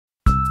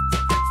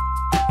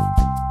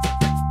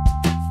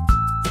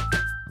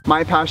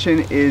My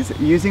passion is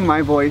using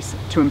my voice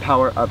to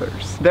empower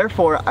others.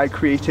 Therefore, I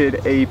created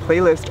a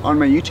playlist on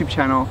my YouTube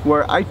channel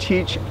where I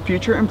teach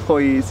future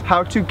employees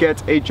how to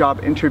get a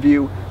job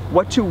interview,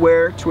 what to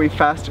wear to a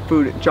fast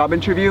food job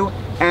interview,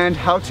 and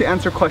how to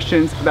answer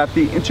questions that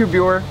the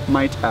interviewer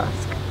might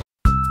ask.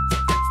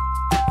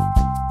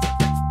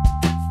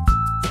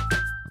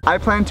 I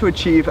plan to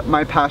achieve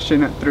my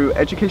passion through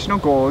educational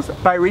goals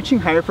by reaching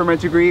higher for my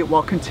degree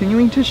while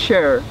continuing to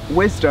share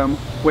wisdom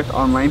with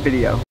online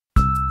video.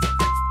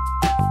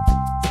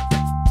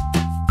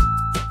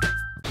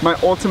 My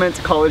ultimate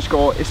college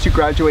goal is to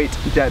graduate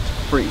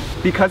debt-free.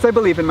 Because I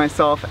believe in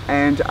myself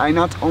and I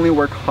not only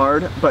work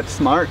hard but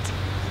smart,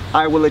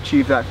 I will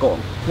achieve that goal.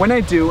 When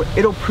I do,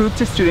 it'll prove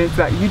to students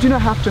that you do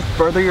not have to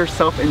further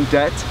yourself in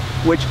debt,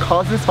 which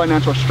causes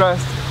financial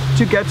stress,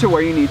 to get to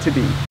where you need to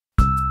be.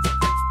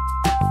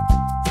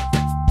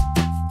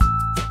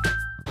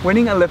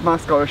 Winning a Live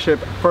Math scholarship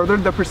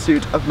furthered the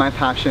pursuit of my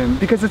passion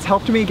because it's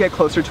helped me get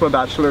closer to a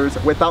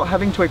bachelor's without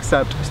having to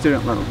accept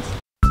student loans.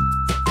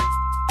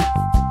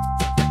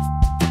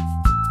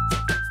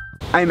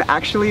 I am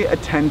actually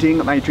attending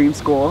my dream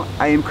school.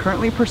 I am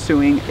currently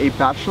pursuing a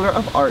Bachelor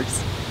of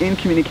Arts in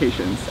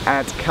Communications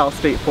at Cal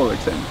State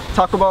Fullerton.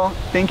 Taco Bell,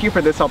 thank you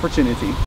for this opportunity.